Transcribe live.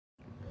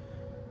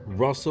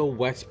Russell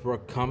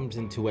Westbrook comes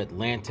into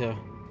Atlanta,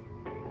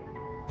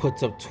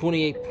 puts up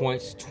 28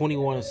 points,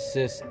 21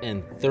 assists,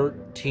 and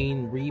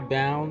 13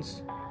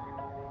 rebounds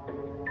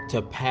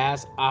to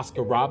pass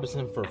Oscar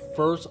Robertson for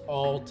first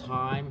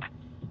all-time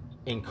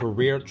in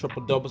career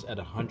triple-doubles at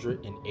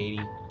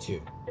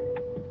 182.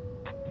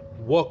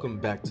 Welcome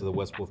back to the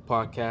West Wolf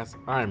Podcast.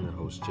 I am your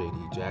host,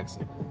 JD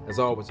Jackson. As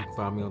always, you can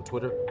find me on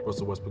Twitter,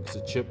 Russell Westbrook is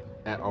a chip,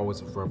 at Always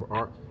and Forever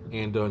Art,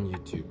 and on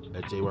YouTube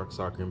at JWark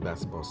Soccer and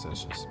Basketball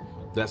Sessions.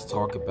 Let's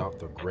talk about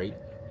the great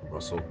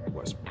Russell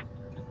Westbrook.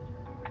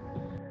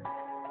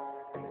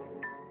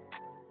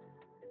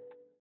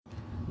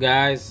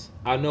 Guys,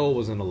 I know it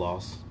wasn't a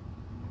loss.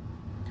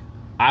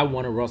 I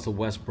wanted Russell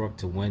Westbrook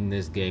to win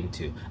this game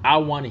too. I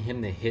wanted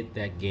him to hit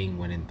that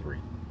game-winning three.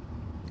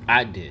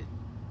 I did.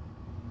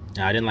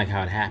 Now, I didn't like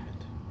how it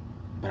happened,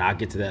 but I'll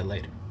get to that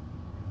later.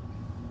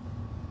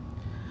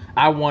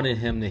 I wanted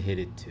him to hit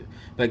it too.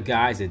 But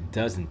guys, it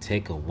doesn't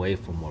take away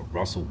from what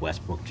Russell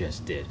Westbrook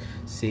just did.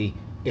 See,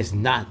 it's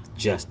not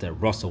just that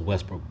Russell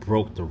Westbrook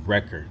broke the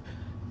record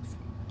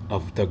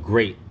of the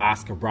great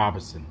Oscar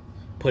Robertson,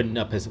 putting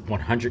up his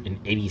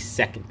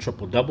 182nd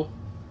triple-double.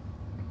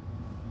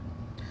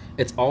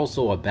 It's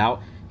also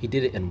about he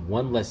did it in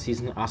one less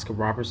season than Oscar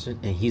Robertson,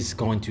 and he's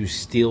going to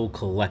still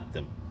collect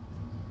them.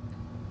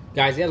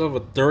 Guys, he has over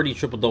 30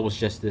 triple-doubles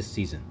just this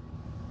season.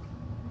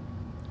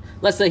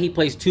 Let's say he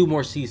plays 2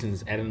 more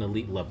seasons at an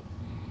elite level.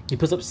 He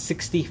puts up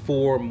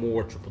 64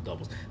 more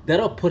triple-doubles.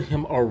 That'll put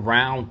him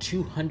around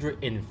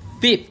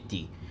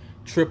 250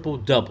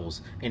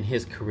 triple-doubles in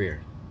his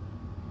career.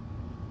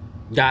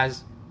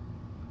 Guys,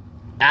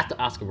 after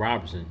Oscar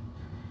Robertson,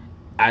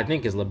 I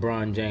think it's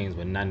LeBron James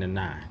with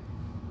 99.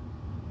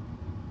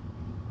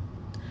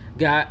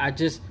 Guy,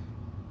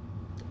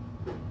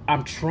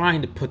 I'm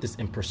trying to put this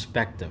in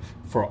perspective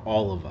for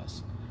all of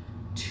us.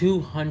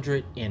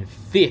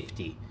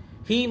 250.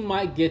 He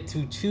might get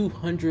to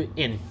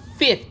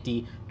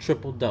 250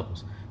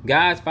 triple-doubles.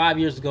 Guys, 5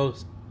 years ago,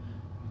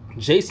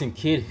 Jason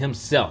Kidd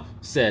himself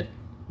said,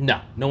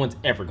 no one's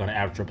ever going to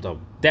average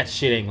triple-double. That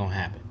shit ain't going to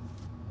happen.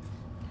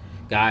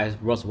 Guys,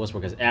 Russell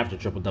Westbrook has averaged a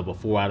triple-double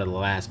 4 out of the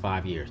last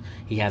 5 years.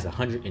 He has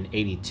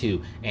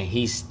 182, and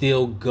he's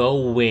still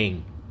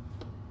going.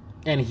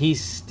 And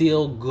he's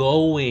still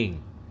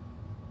going.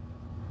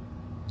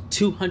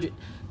 200.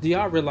 Do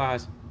y'all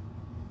realize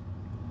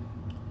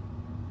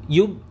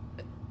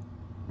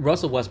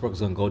Russell Westbrook is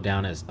going to go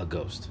down as a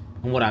ghost?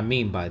 And what I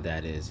mean by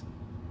that is,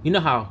 you know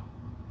how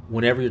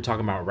whenever you're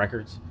talking about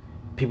records,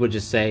 people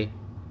just say,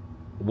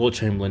 Will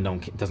Chamberlain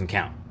doesn't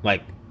count.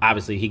 Like,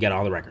 obviously, he got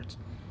all the records.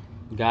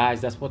 Guys,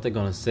 that's what they're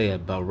going to say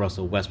about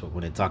Russell Westbrook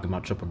when they're talking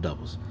about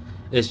triple-doubles.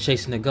 It's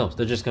chasing a ghost.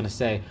 They're just going to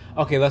say,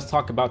 okay, let's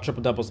talk about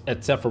triple-doubles,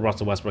 except for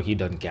Russell Westbrook. He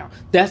doesn't count.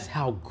 That's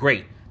how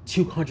great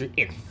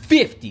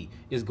 250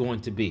 is going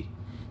to be.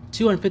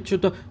 250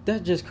 triple-doubles,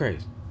 that's just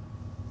crazy.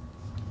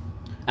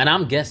 And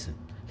I'm guessing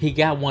he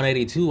got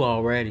 182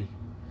 already.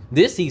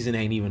 This season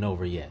ain't even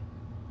over yet.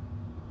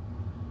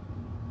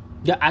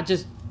 Yeah,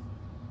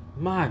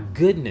 my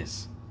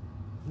goodness.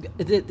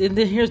 And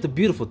then here's the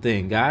beautiful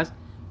thing, guys.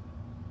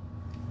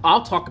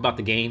 I'll talk about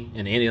the game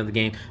and any other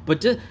game,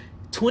 but just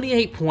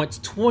 28 points,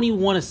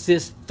 21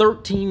 assists,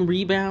 13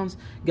 rebounds.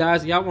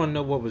 Guys, y'all want to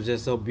know what was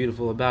just so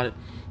beautiful about it?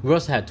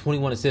 Russ had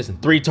 21 assists and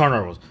 3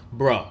 turnovers.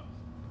 Bruh,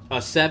 a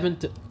 7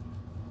 to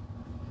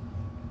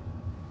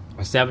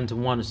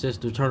 1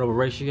 assist to turnover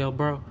ratio,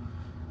 bro.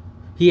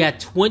 He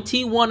had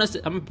 21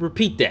 assists. I'm going to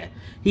repeat that.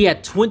 He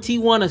had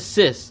 21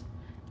 assists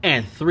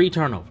and 3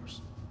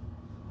 turnovers.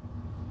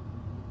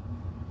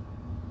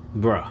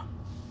 Bruh.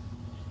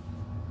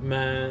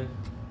 Man,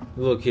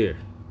 look here.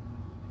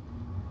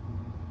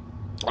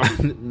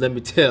 Let me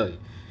tell you.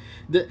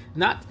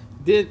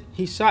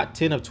 He shot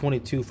 10 of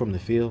 22 from the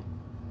field,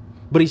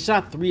 but he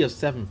shot 3 of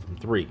 7 from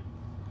 3.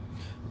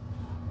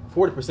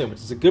 40%, which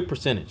is a good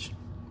percentage.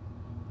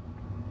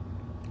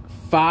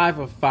 5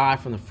 of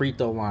 5 from the free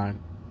throw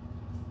line.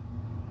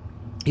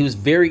 He was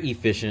very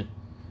efficient.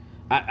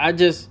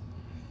 Oh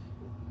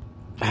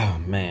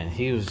man,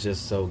 he was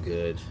just so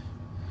good.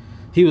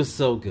 He was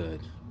so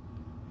good.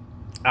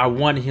 I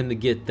wanted him to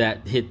hit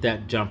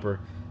that jumper,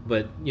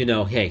 but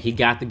hey, he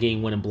got the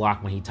game-winning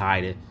block when he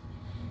tied it,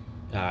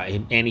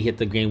 and he hit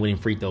the game-winning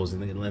free throws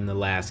in the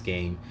last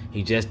game.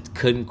 He just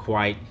couldn't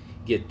quite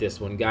get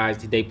this one, guys.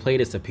 They played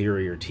a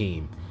superior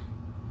team.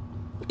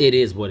 It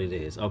is what it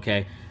is.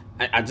 Okay,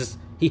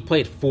 he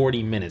played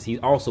 40 minutes. He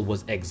also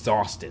was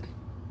exhausted.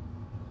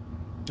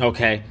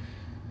 Okay.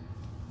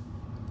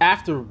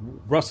 After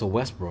Russell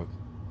Westbrook,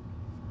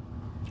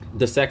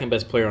 the second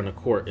best player on the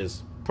court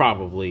is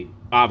obviously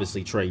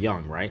Trae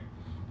Young, right?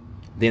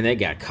 Then they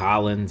got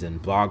Collins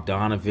and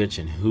Bogdanovich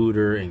and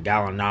Hooter and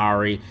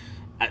Gallinari.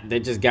 They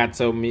just got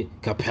so many.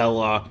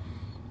 Capella.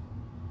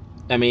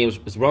 I mean,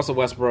 it was Russell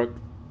Westbrook.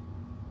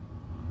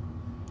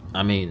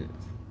 I mean,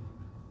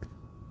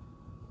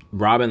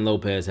 Robin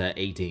Lopez had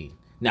 18.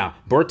 Now,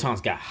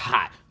 Bertans got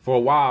hot. For a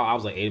while, I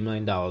was like, $80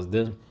 million.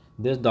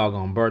 This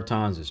doggone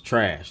Bertans is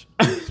trash.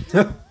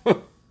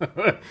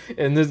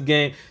 In this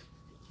game,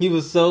 He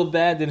was so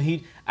bad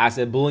that I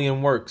said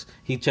bullying works.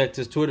 He checked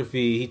his Twitter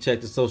feed. He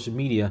checked his social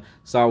media.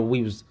 Saw what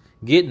we was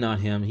getting on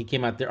him. He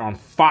came out there on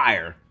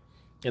fire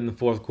in the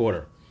fourth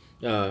quarter.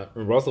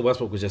 Russell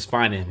Westbrook was just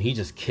finding him. He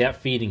just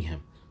kept feeding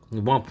him.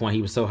 At one point,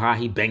 he was so high,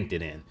 he banked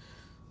it in.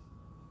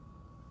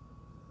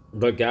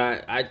 But,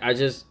 guy, I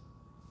just...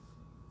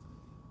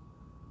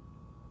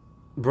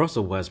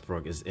 Russell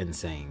Westbrook is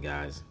insane,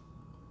 guys.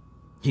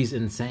 He's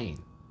insane.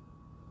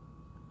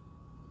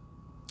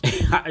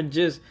 I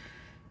just...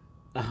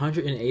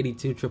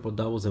 182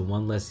 triple-doubles in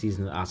one less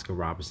season than Oscar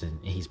Robertson,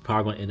 and he's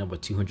probably going to end up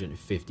with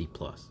 250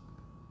 plus.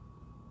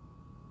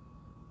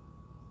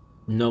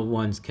 No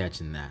one's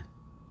catching that.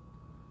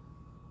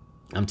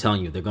 I'm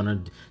telling you, they're going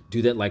to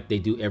do that like they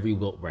do every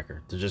Wilt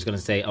record. They're just going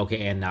to say,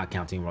 okay, and not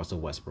counting Russell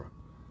Westbrook.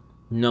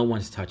 No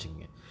one's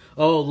touching it.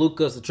 Oh,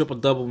 Luka's a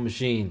triple-double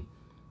machine.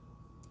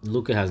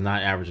 Luka has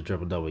not averaged a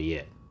triple-double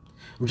yet.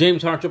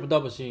 James Harden,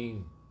 triple-double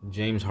machine.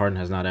 James Harden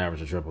has not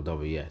averaged a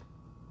triple-double yet.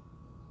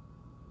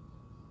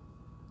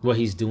 What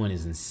he's doing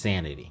is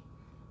insanity.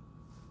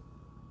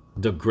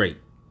 The great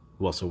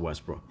Russell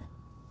Westbrook.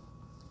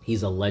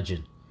 He's a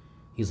legend.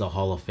 He's a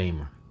Hall of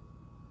Famer.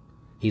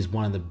 He's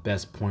one of the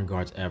best point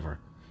guards ever.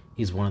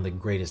 He's one of the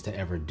greatest to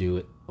ever do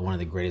it. One of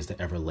the greatest to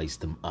ever lace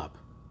them up.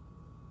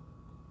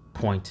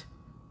 Point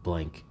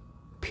blank,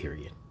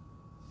 period.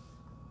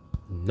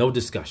 No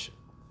discussion.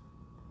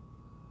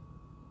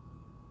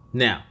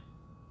 Now,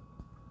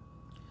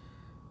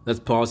 let's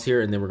pause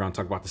here and then we're going to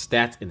talk about the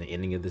stats and the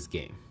ending of this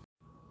game.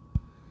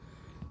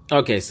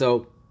 Okay,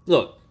 so,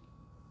 look,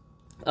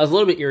 I was a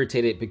little bit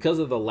irritated because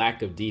of the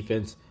lack of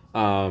defense.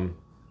 The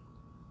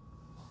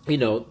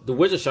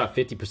Wizards shot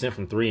 50%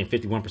 from 3 and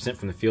 51%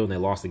 from the field, and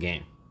they lost the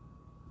game.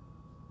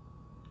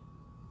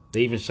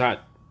 They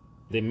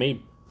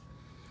made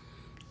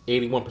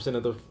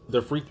 81% of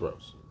their free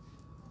throws.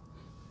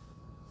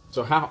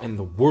 So how in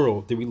the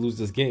world did we lose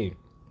this game?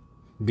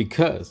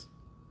 Because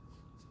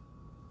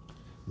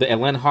the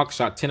Atlanta Hawks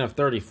shot 10 of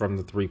 30 from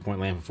the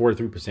three-point line for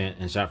 43%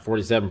 and shot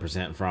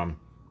 47% from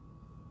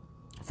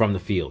the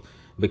field.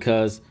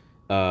 Because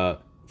Trae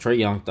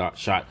Young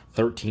shot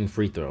 13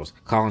 free throws.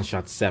 Collins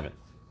shot 7.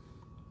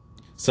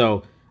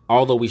 So,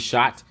 although we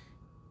shot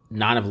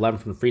 9 of 11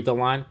 from the free throw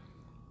line,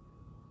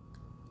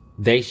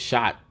 they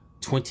shot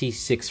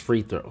 26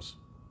 free throws.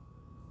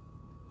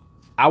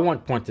 I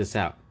want to point this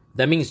out.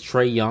 That means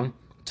Trae Young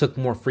took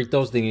more free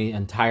throws than the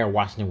entire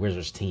Washington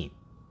Wizards team.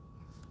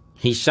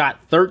 He shot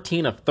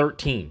 13 of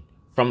 13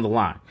 from the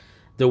line.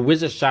 The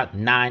Wizards shot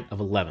 9 of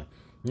 11.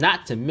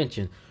 Not to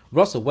mention,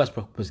 Russell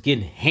Westbrook was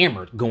getting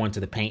hammered going to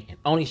the paint and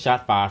only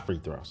shot 5 free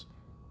throws.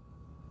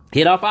 He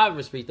hit all 5 of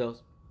his free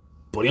throws,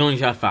 but he only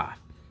shot 5.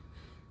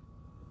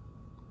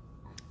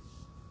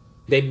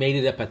 They made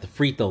it up at the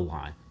free throw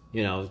line,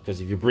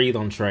 because if you breathe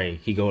on Trae,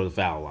 he go to the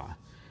foul line.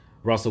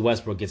 Russell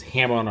Westbrook gets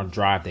hammered on a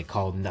drive, they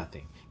called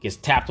nothing. Gets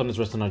tapped on his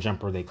wrist on a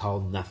jumper, they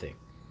called nothing.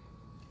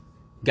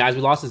 Guys,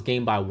 we lost this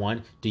game by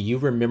 1. Do you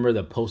remember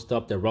the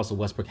post-up that Russell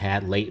Westbrook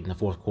had late in the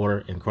fourth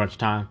quarter in crunch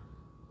time?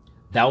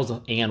 That was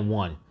an and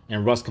 1.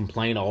 And Russ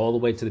complained all the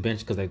way to the bench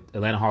because the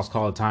Atlanta Hawks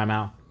called a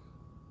timeout.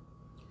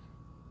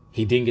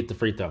 He didn't get the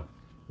free throw.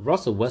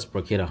 Russell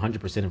Westbrook hit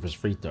 100% of his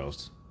free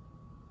throws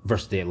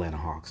versus the Atlanta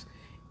Hawks.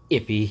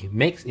 If he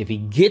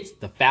gets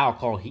the foul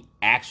call he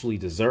actually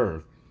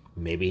deserved,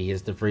 maybe he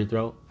hits the free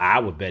throw. I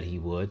would bet he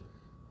would.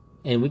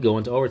 And we go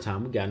into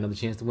overtime. We got another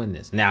chance to win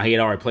this. Now, he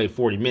had already played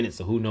 40 minutes,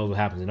 so who knows what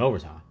happens in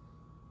overtime.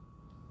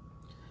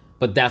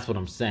 But that's what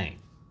I'm saying.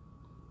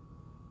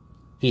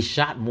 He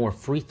shot more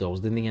free throws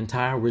than the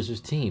entire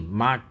Wizards team.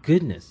 My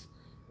goodness.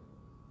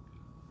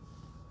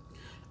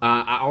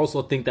 I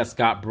also think that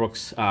Scott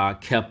Brooks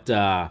kept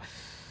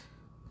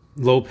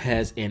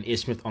Lopez and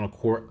Ishmael on the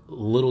court a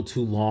little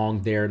too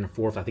long there in the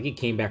fourth. I think he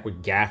came back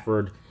with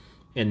Gafford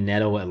and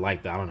Neto at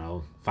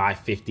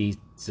 5:50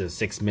 to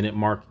 6-minute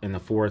mark in the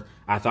fourth.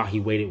 I thought he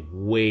waited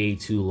way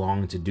too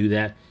long to do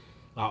that.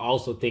 I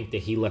also think that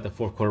he let the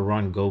fourth quarter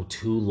run go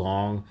too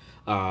long.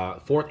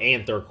 Fourth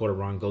and third quarter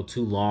run go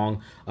too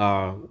long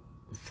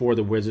for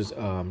the Wizards.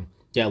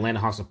 The Atlanta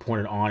Hawks were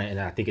pointed on it, and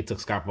I think it took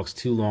Scott Brooks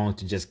too long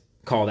to just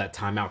call that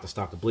timeout to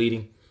stop the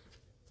bleeding.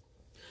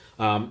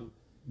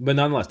 But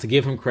nonetheless, to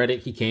give him credit,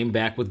 he came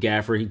back with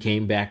Gafford, he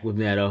came back with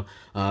Neto,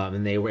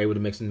 and they were able to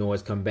make some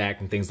noise, come back,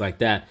 and things like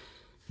that.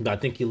 But I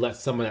think he let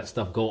some of that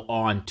stuff go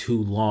on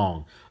too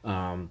long.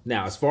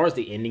 Now, as far as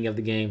the ending of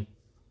the game,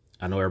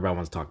 I know everybody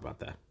wants to talk about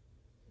that.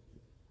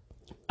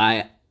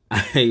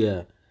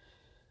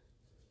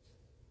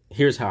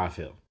 Here's how I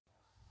feel.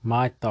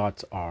 My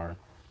thoughts are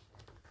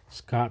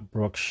Scott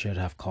Brooks should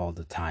have called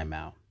the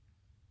timeout.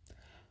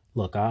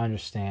 Look, I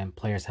understand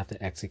players have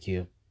to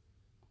execute.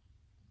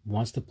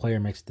 Once the player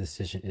makes a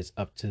decision,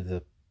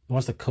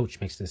 once the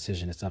coach makes a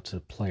decision, it's up to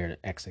the player to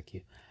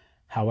execute.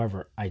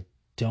 However, I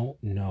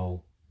don't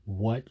know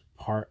what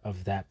part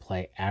of that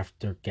play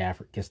after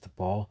Gafford gets the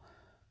ball,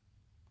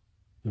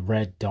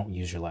 Red, don't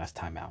use your last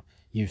timeout.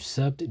 You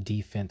subbed in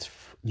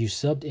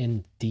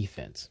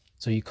defense.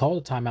 So you called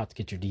a timeout to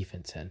get your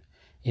defense in.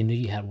 And knew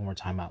you had one more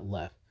timeout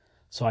left.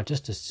 So I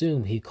just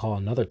assumed he'd call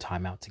another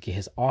timeout to get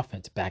his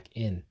offense back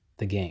in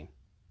the game.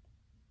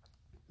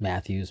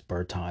 Matthews,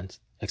 Bertans,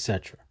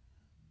 etc.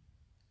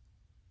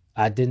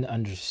 I didn't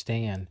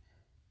understand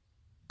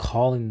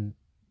calling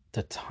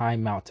the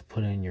timeout to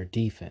put in your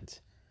defense,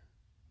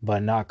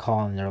 but not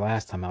calling their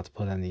last timeout to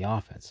put in the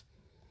offense.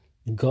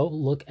 Go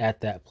look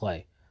at that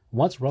play.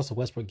 Once Russell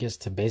Westbrook gets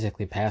to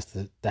basically past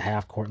the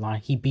half-court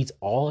line, he beats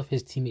all of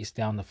his teammates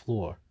down the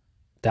floor,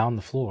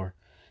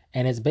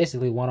 and it's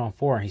basically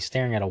 1-on-4, and he's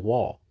staring at a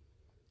wall.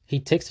 He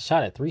takes the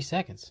shot at 3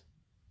 seconds.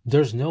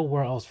 There's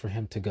nowhere else for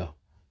him to go.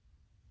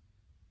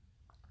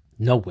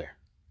 Nowhere.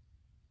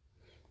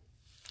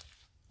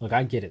 Look,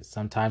 I get it.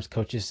 Sometimes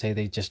coaches say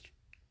they just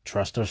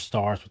trust their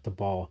stars with the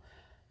ball.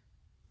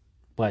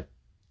 But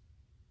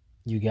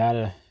you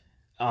gotta,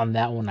 on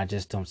that one, I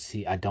don't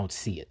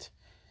see it.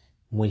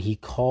 When he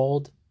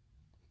called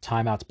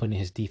timeout to put in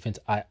his defense,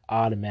 I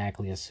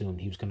automatically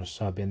assumed he was going to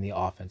sub in the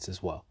offense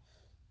as well.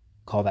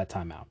 Call that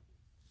timeout.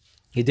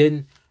 He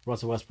didn't.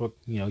 Russell Westbrook,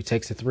 he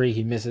takes a 3,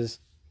 he misses.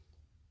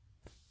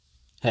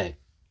 Hey,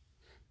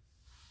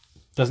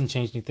 doesn't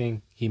change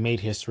anything. He made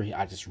history.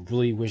 I just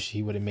really wish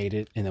he would have made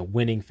it in a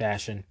winning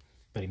fashion,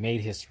 but he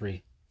made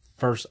history.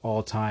 First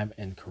all-time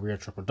in career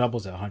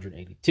triple-doubles at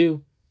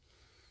 182.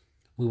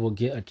 We will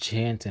get a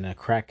chance and a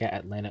crack at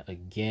Atlanta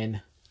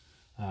again.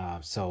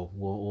 So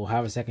we'll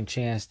have a second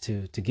chance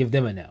to give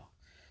them an L.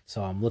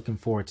 So I'm looking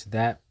forward to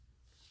that.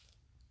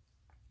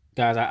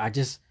 Guys,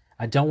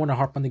 I don't want to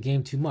harp on the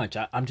game too much.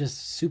 I'm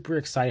just super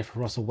excited for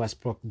Russell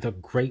Westbrook, the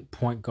great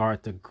point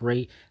guard, the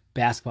great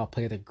basketball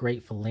player, the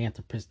great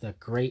philanthropist, the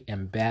great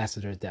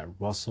ambassador that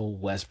Russell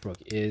Westbrook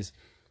is.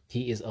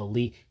 He is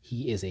elite.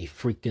 He is a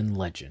freaking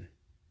legend.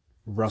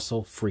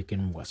 Russell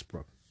freaking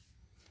Westbrook.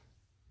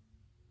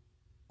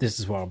 This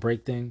is where I'll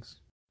break things.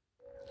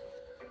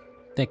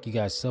 Thank you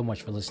guys so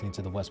much for listening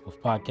to the West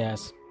Wolf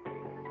Podcast.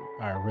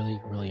 I really,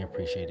 really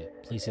appreciate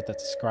it. Please hit that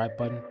subscribe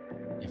button.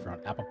 If you're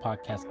on Apple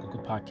Podcasts,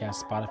 Google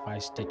Podcasts,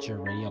 Spotify, Stitcher,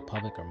 Radio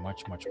Public, or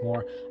much, much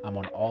more, I'm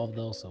on all of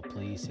those, so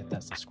please hit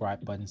that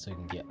subscribe button so you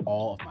can get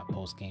all of my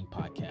post-game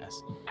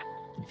podcasts.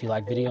 If you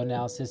like video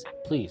analysis,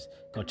 please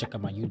go check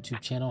out my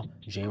YouTube channel,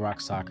 J-Rock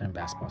Soccer and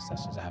Basketball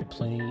Sessions. I have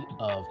plenty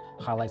of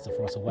highlights of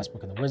Russell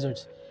Westbrook and the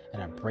Wizards,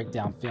 and I break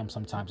down film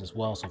sometimes as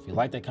well. So if you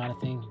like that kind of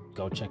thing,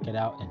 go check it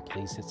out, and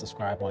please hit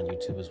subscribe on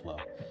YouTube as well.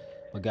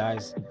 But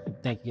guys,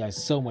 thank you guys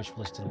so much for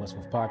listening to the West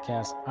Wolf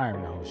Podcast. I am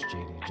your host,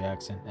 JD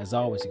Jackson. As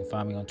always, you can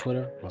find me on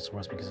Twitter, Russell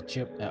Westbrook is a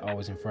chip, at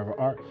Always and Forever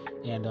Art,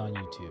 and on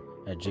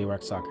YouTube at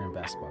J-Rock Soccer and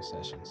Basketball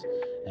Sessions.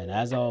 And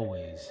as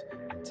always,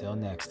 until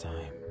next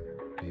time,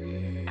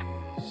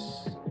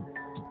 peace.